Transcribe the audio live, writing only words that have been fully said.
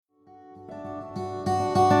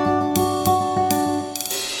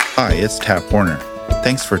Hi, it's Tap Horner.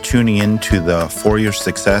 Thanks for tuning in to the For Your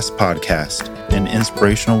Success podcast, an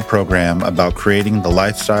inspirational program about creating the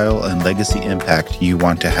lifestyle and legacy impact you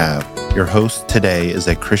want to have. Your host today is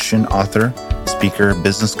a Christian author, speaker,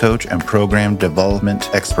 business coach, and program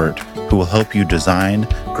development expert who will help you design,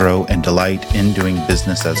 grow, and delight in doing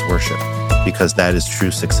business as worship, because that is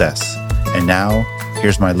true success. And now,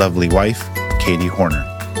 here's my lovely wife, Katie Horner.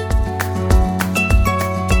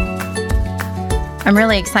 I'm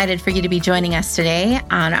really excited for you to be joining us today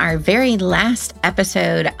on our very last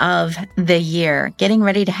episode of the year, getting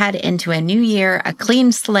ready to head into a new year, a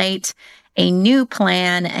clean slate, a new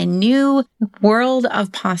plan, a new world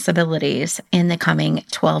of possibilities in the coming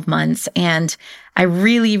 12 months. And I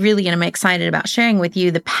really am excited about sharing with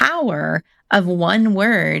you the power of one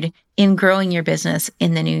word in growing your business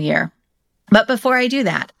in the new year. But before I do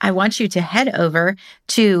that, I want you to head over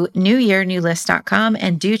to newyearnewlist.com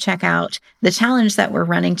and do check out the challenge that we're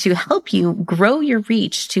running to help you grow your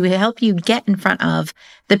reach, to help you get in front of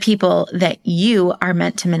the people that you are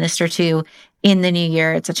meant to minister to in the new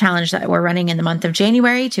year. It's a challenge that we're running in the month of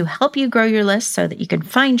January to help you grow your list so that you can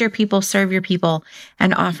find your people, serve your people,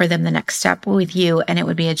 and offer them the next step with you. And it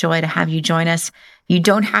would be a joy to have you join us. You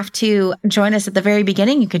don't have to join us at the very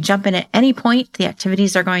beginning. You can jump in at any point. The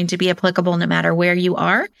activities are going to be applicable no matter where you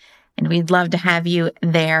are. And we'd love to have you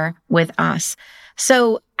there with us.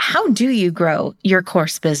 So how do you grow your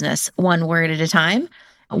course business one word at a time?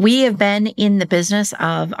 We have been in the business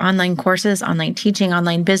of online courses, online teaching,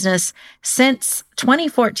 online business since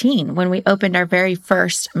 2014, when we opened our very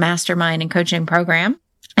first mastermind and coaching program.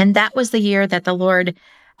 And that was the year that the Lord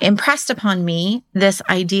impressed upon me this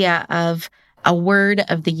idea of a word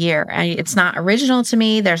of the year. It's not original to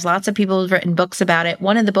me. There's lots of people who've written books about it.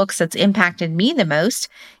 One of the books that's impacted me the most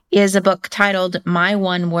is a book titled My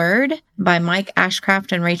One Word by Mike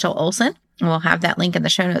Ashcraft and Rachel Olson. And we'll have that link in the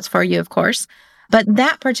show notes for you, of course. But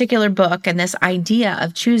that particular book and this idea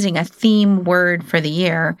of choosing a theme word for the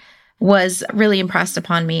year was really impressed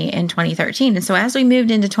upon me in 2013. And so as we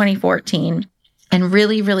moved into 2014 and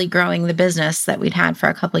really growing the business that we'd had for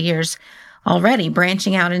a couple of years already,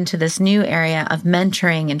 branching out into this new area of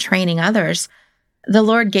mentoring and training others, the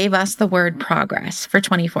Lord gave us the word progress for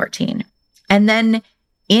 2014. And then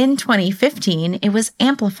in 2015, it was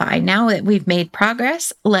amplified. Now that we've made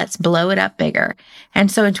progress, let's blow it up bigger. And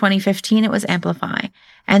so in 2015, it was amplify.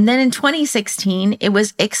 And then in 2016, it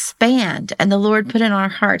was expand. And the Lord put in our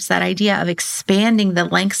hearts that idea of expanding the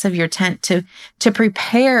lengths of your tent to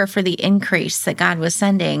prepare for the increase that God was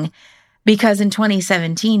sending. Because in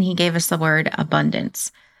 2017, he gave us the word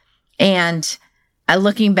abundance. And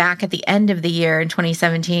looking back at the end of the year in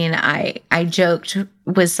 2017, I joked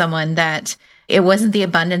with someone that it wasn't the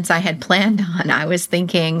abundance I had planned on. I was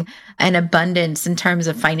thinking an abundance in terms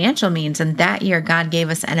of financial means. And that year, God gave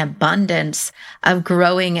us an abundance of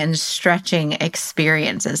growing and stretching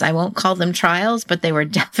experiences. I won't call them trials, but they were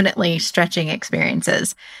definitely stretching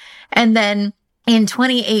experiences. And then in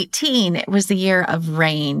 2018, it was the year of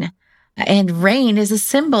rain. And rain is a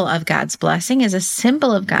symbol of God's blessing, is a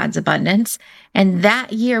symbol of God's abundance. And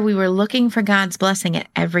that year we were looking for God's blessing at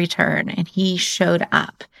every turn, and he showed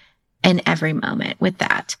up in every moment with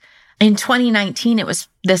that. In 2019, it was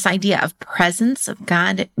this idea of presence, of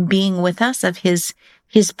God being with us, of his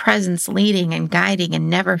presence leading and guiding and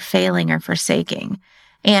never failing or forsaking.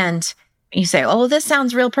 And you say, oh, this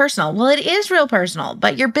sounds real personal. Well, it is real personal,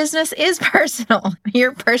 but your business is personal.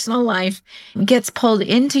 Your personal life gets pulled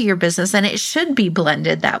into your business, and it should be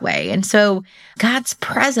blended that way. And so God's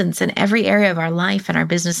presence in every area of our life and our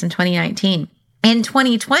business in 2019. In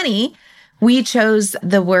 2020, we chose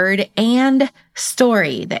the word and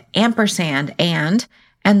story, the ampersand and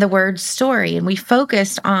the word story. And we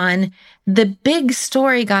focused on the big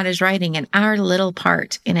story God is writing and our little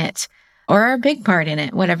part in it, or our big part in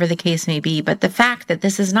it, whatever the case may be. But the fact that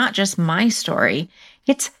this is not just my story,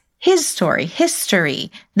 it's his story,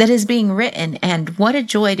 history that is being written. And what a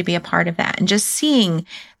joy to be a part of that. And just seeing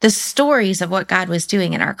the stories of what God was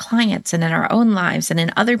doing in our clients and in our own lives and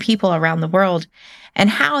in other people around the world, and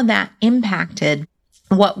how that impacted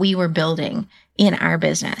what we were building in our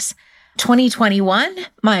business. 2021,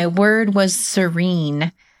 my word was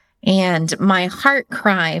serene. And my heart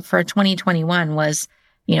cry for 2021 was,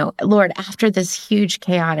 Lord, after this huge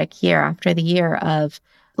chaotic year, after the year of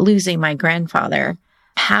losing my grandfather,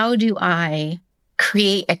 how do I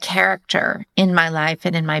create a character in my life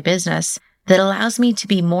and in my business that allows me to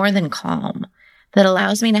be more than calm, that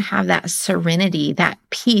allows me to have that serenity, that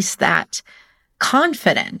peace, that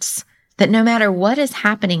confidence that no matter what is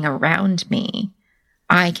happening around me,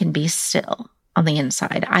 I can be still on the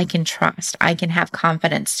inside. I can trust. I can have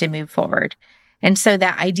confidence to move forward. And so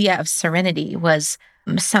that idea of serenity was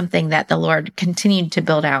something that the Lord continued to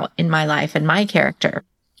build out in my life and my character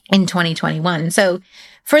in 2021. So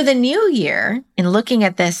for the new year, in looking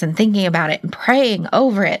at this and thinking about it and praying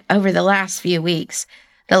over it over the last few weeks,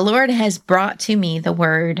 the Lord has brought to me the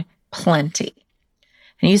word plenty.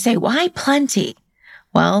 And you say, why plenty?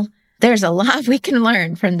 Well, there's a lot we can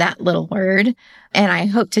learn from that little word. And I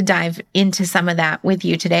hope to dive into some of that with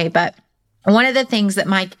you today. But one of the things that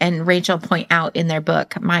Mike and Rachel point out in their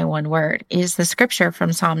book, My One Word, is the scripture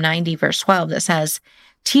from Psalm 90, verse 12 that says,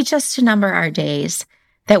 teach us to number our days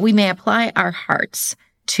that we may apply our hearts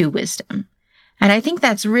to wisdom. And I think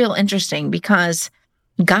that's real interesting because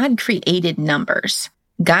God created numbers.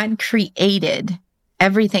 God created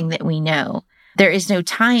everything that we know. There is no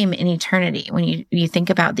time in eternity. When you think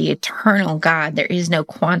about the eternal God, there is no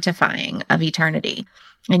quantifying of eternity.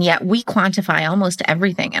 And yet we quantify almost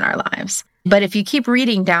everything in our lives. But if you keep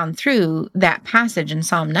reading down through that passage in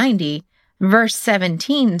Psalm 90, verse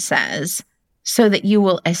 17 says, so that you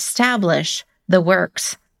will establish the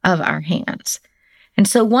works of our hands. And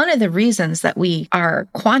so one of the reasons that we are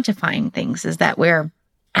quantifying things is that we're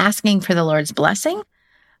asking for the Lord's blessing.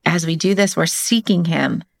 As we do this, we're seeking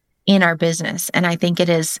Him in our business. And I think it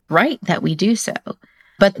is right that we do so.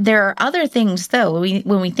 But there are other things, though.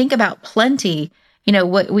 When we think about plenty,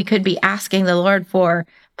 what we could be asking the Lord for: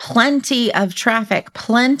 plenty of traffic,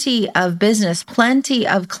 plenty of business, plenty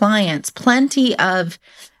of clients, plenty of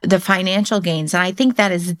the financial gains. And I think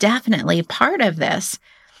that is definitely part of this.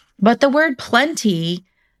 But the word plenty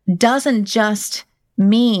doesn't just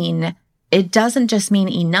mean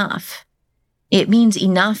enough. It means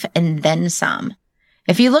enough and then some.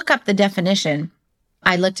 If you look up the definition,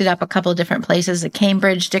 I looked it up a couple of different places. The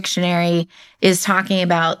Cambridge Dictionary is talking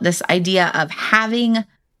about this idea of having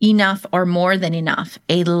enough or more than enough,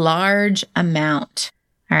 a large amount.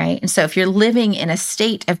 All right. And so if you're living in a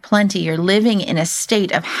state of plenty, you're living in a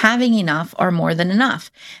state of having enough or more than enough.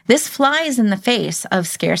 This flies in the face of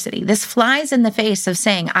scarcity. This flies in the face of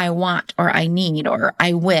saying, I want, or I need, or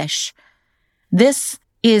I wish. This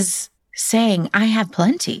is saying, I have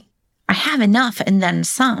plenty. I have enough and then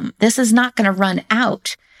some. This is not going to run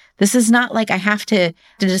out. This is not like I have to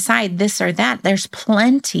decide this or that. There's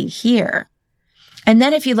plenty here. And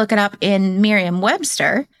then if you look it up in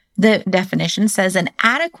Merriam-Webster, the definition says an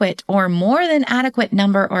adequate or more than adequate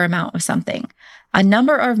number or amount of something. A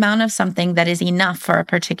number or amount of something that is enough for a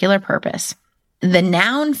particular purpose. The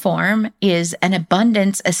noun form is an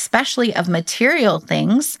abundance, especially of material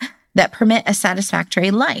things that permit a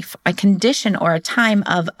satisfactory life, a condition or a time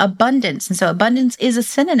of abundance. And so abundance is a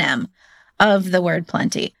synonym of the word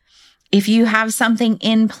plenty. If you have something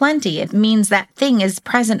in plenty, it means that thing is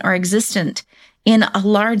present or existent in a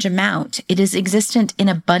large amount. It is existent in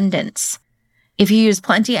abundance. If you use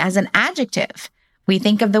plenty as an adjective, we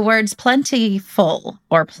think of the words plentiful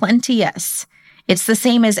or plenteous. It's the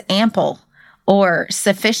same as ample or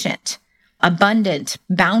sufficient, abundant,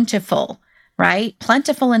 bountiful, right?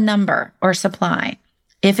 Plentiful in number or supply.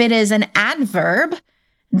 If it is an adverb,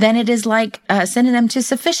 then it is like a synonym to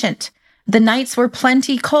sufficient. The nights were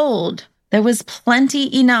plenty cold. There was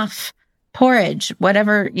plenty enough porridge,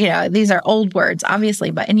 whatever, these are old words,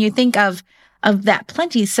 obviously, and you think of that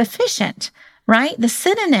plenty, sufficient, right? The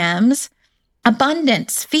synonyms: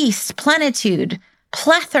 abundance, feast, plenitude,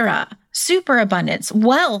 plethora, superabundance,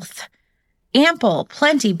 wealth, ample,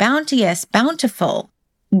 plenty, bounteous, bountiful,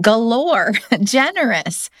 galore,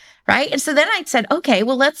 generous, right? And so then I said, okay,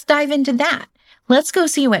 well, let's dive into that. Let's go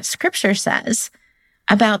see what scripture says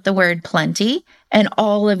about the word plenty and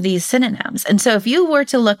all of these synonyms. And so if you were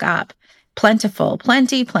to look up plentiful,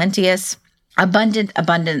 plenty, plenteous, abundant,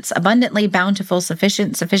 abundance, abundantly, bountiful,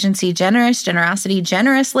 sufficient, sufficiency, generous, generosity,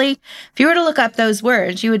 generously, if you were to look up those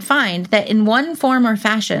words, you would find that in one form or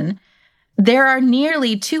fashion, there are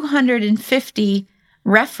nearly 250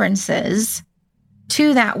 references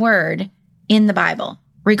to that word in the Bible,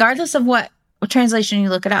 regardless of what translation you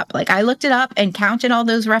look it up. Like I looked it up and counted all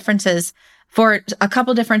those references for a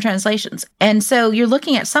couple different translations. And so you're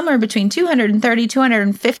looking at somewhere between 230,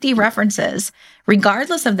 250 references,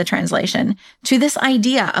 regardless of the translation, to this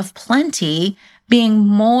idea of plenty being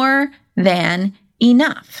more than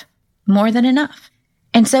enough, more than enough.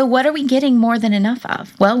 And so what are we getting more than enough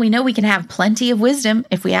of? Well, we know we can have plenty of wisdom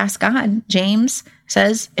if we ask God. James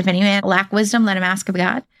says, if any man lack wisdom, let him ask of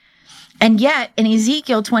God. And yet in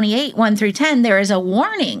Ezekiel 28, 1-10, there is a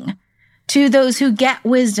warning to those who get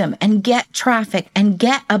wisdom and get traffic and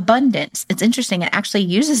get abundance. It's interesting. It actually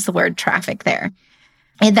uses the word traffic there.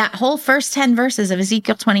 And that whole first 10 verses of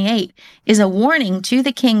Ezekiel 28 is a warning to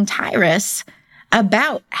the king Tyrus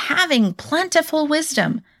about having plentiful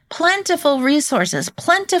wisdom, plentiful resources,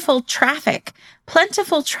 plentiful traffic,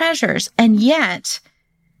 plentiful treasures, and yet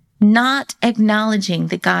not acknowledging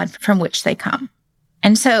the God from which they come.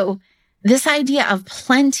 And so this idea of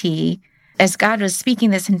plenty, as God was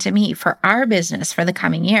speaking this into me for our business for the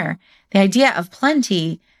coming year, the idea of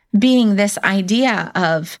plenty being this idea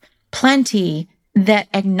of plenty that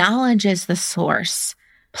acknowledges the source,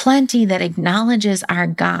 plenty that acknowledges our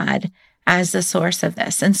God as the source of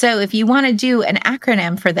this. And so if you want to do an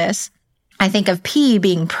acronym for this, I think of P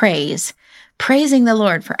being praise, praising the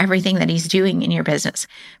Lord for everything that he's doing in your business,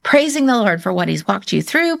 praising the Lord for what he's walked you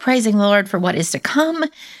through, praising the Lord for what is to come,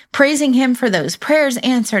 praising him for those prayers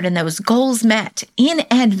answered and those goals met in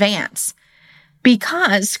advance,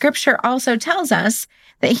 because scripture also tells us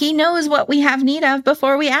that he knows what we have need of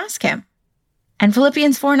before we ask him. And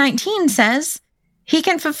Philippians 4:19 says, he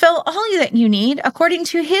can fulfill all that you need according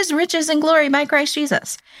to his riches and glory by Christ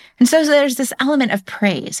Jesus. And so there's this element of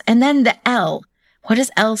praise. And then the L, what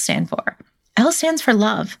does L stand for? L stands for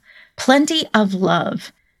love, plenty of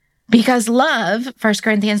love. Because love, 1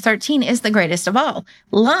 Corinthians 13, is the greatest of all.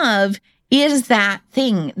 Love is that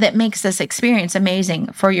thing that makes this experience amazing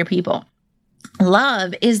for your people.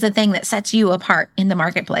 Love is the thing that sets you apart in the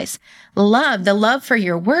marketplace. Love, the love for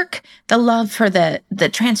your work, the love for the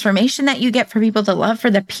transformation that you get for people, the love for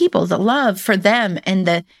the people, the love for them, and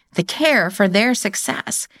the care for their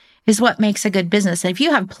success is what makes a good business. And if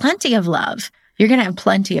you have plenty of love, you're going to have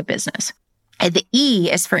plenty of business. And the E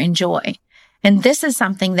is for enjoy. And this is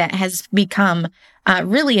something that has become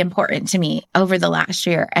really important to me over the last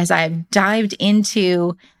year as I've dived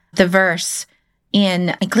into the verse in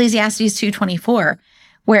Ecclesiastes 2:24,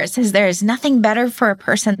 where it says, there is nothing better for a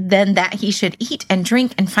person than that he should eat and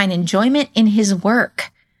drink and find enjoyment in his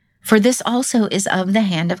work. For this also is of the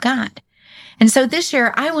hand of God. And so this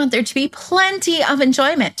year, I want there to be plenty of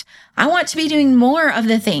enjoyment. I want to be doing more of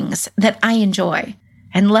the things that I enjoy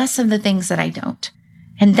and less of the things that I don't.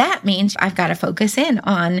 And that means I've got to focus in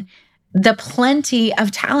on the plenty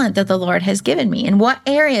of talent that the Lord has given me. In what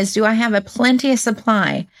areas do I have a plenteous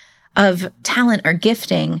supply of talent or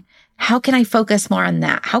gifting? How can I focus more on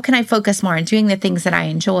that? How can I focus more on doing the things that I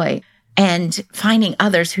enjoy and finding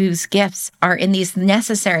others whose gifts are in these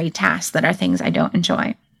necessary tasks that are things I don't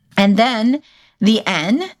enjoy? And then the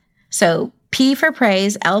N, so P for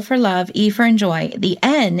praise, L for love, E for enjoy. The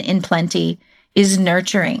N in plenty is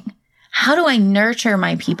nurturing. How do I nurture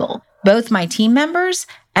my people, both my team members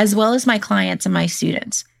as well as my clients and my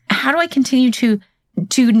students? How do I continue to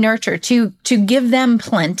nurture, to give them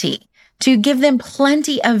plenty, to give them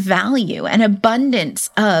plenty of value and abundance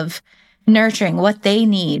of nurturing what they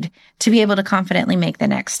need to be able to confidently make the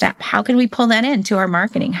next step? How can we pull that into our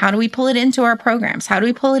marketing? How do we pull it into our programs? How do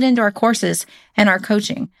we pull it into our courses and our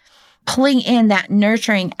coaching? Pulling in that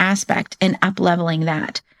nurturing aspect and up-leveling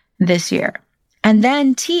that this year. And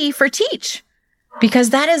then T for teach, because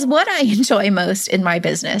that is what I enjoy most in my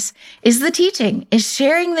business, is the teaching, is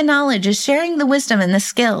sharing the knowledge, is sharing the wisdom and the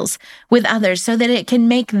skills with others so that it can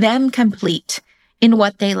make them complete in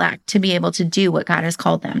what they lack to be able to do what God has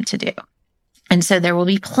called them to do. And so there will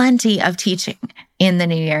be plenty of teaching in the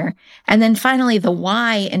new year. And then finally, the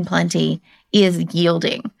Y in plenty is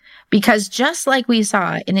yielding, because just like we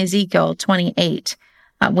saw in Ezekiel 28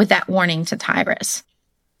 with that warning to Tyrus,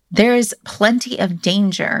 there is plenty of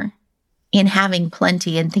danger in having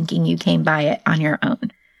plenty and thinking you came by it on your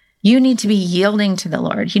own. You need to be yielding to the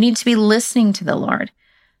Lord. You need to be listening to the Lord.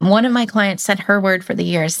 One of my clients said her word for the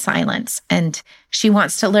year is silence, and she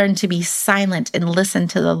wants to learn to be silent and listen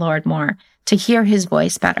to the Lord more, to hear his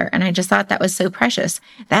voice better. And I just thought that was so precious.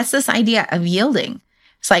 That's this idea of yielding.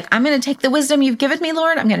 It's like, I'm going to take the wisdom you've given me,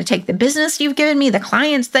 Lord. I'm going to take the business you've given me, the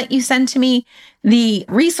clients that you send to me, the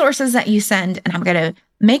resources that you send, and I'm going to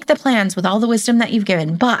make the plans with all the wisdom that you've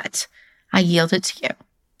given, but I yield it to you.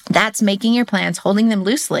 That's making your plans, holding them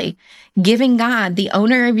loosely, giving God, the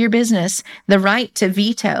owner of your business, the right to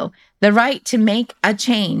veto, the right to make a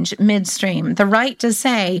change midstream, the right to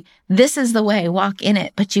say, this is the way, walk in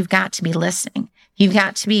it, but you've got to be listening. You've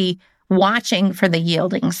got to be watching for the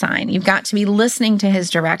yielding sign. You've got to be listening to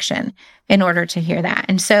his direction in order to hear that.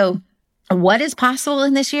 And so what is possible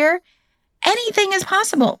in this year? Anything is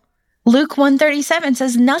possible. Luke 1:37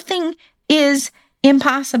 says nothing is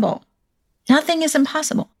impossible. Nothing is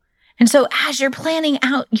impossible. And so as you're planning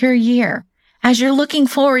out your year, as you're looking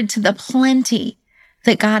forward to the plenty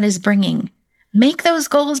that God is bringing, make those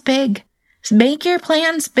goals big. Make your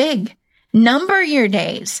plans big. Number your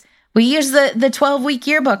days. We use the 12-week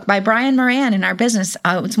yearbook by Brian Moran in our business.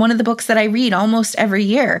 It's one of the books that I read almost every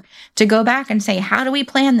year to go back and say, how do we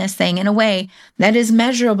plan this thing in a way that is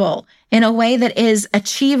measurable, in a way that is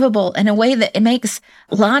achievable, in a way that it makes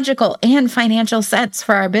logical and financial sense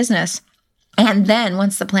for our business? And then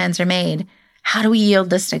once the plans are made, how do we yield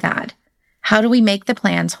this to God? How do we make the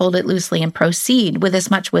plans, hold it loosely, and proceed with as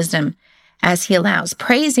much wisdom as He allows,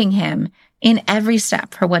 praising Him in every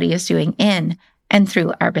step for what He is doing in and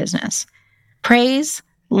through our business? Praise,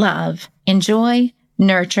 love, enjoy,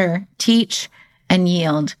 nurture, teach, and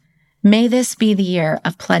yield. May this be the year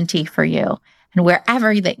of plenty for you. And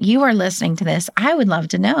wherever that you are listening to this, I would love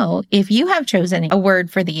to know if you have chosen a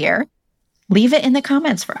word for the year. Leave it in the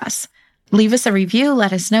comments for us. Leave us a review.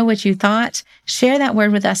 Let us know what you thought. Share that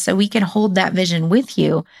word with us so we can hold that vision with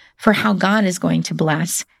you for how God is going to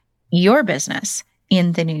bless your business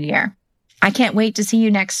in the new year. I can't wait to see you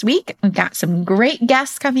next week. We've got some great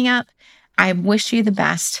guests coming up. I wish you the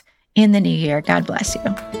best in the new year. God bless you.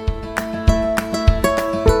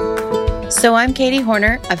 So I'm Katie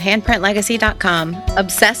Horner of handprintlegacy.com,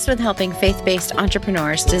 obsessed with helping faith-based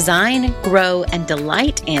entrepreneurs design, grow, and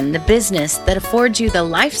delight in the business that affords you the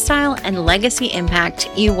lifestyle and legacy impact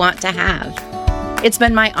you want to have. It's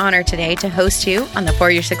been my honor today to host you on the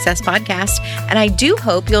For Your Success podcast, and I do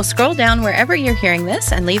hope you'll scroll down wherever you're hearing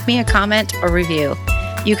this and leave me a comment or review.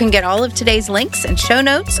 You can get all of today's links and show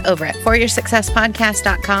notes over at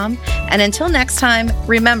foryoursuccesspodcast.com. And until next time,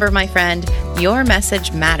 remember, my friend, your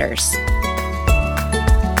message matters.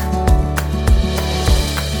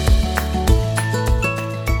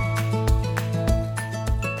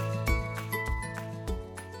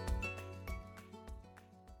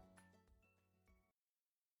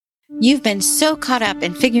 You've been so caught up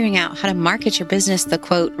in figuring out how to market your business the,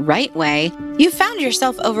 quote, right way, you've found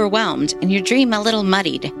yourself overwhelmed and your dream a little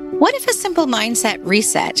muddied. What if a simple mindset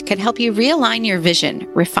reset could help you realign your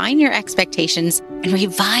vision, refine your expectations, and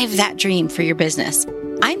revive that dream for your business?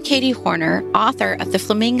 I'm Katie Horner, author of The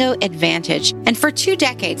Flamingo Advantage, and for 2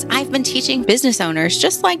 decades, I've been teaching business owners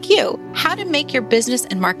just like you how to make your business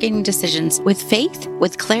and marketing decisions with faith,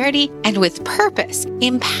 with clarity, and with purpose,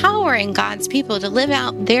 empowering God's people to live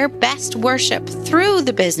out their best worship through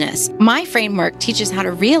the business. My framework teaches how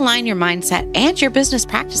to realign your mindset and your business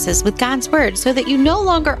practices with God's Word so that you no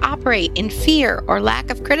longer operate in fear or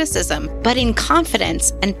lack of criticism, but in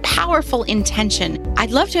confidence and powerful intention.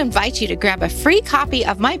 I'd love to invite you to grab a free copy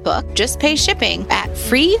of my book, Just Pay Shipping, at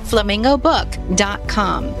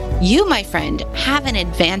freeflamingobook.com. You, my friend, have an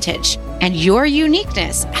advantage, and your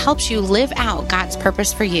uniqueness helps you live out God's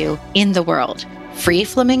purpose for you in the world.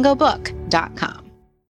 freeflamingobook.com.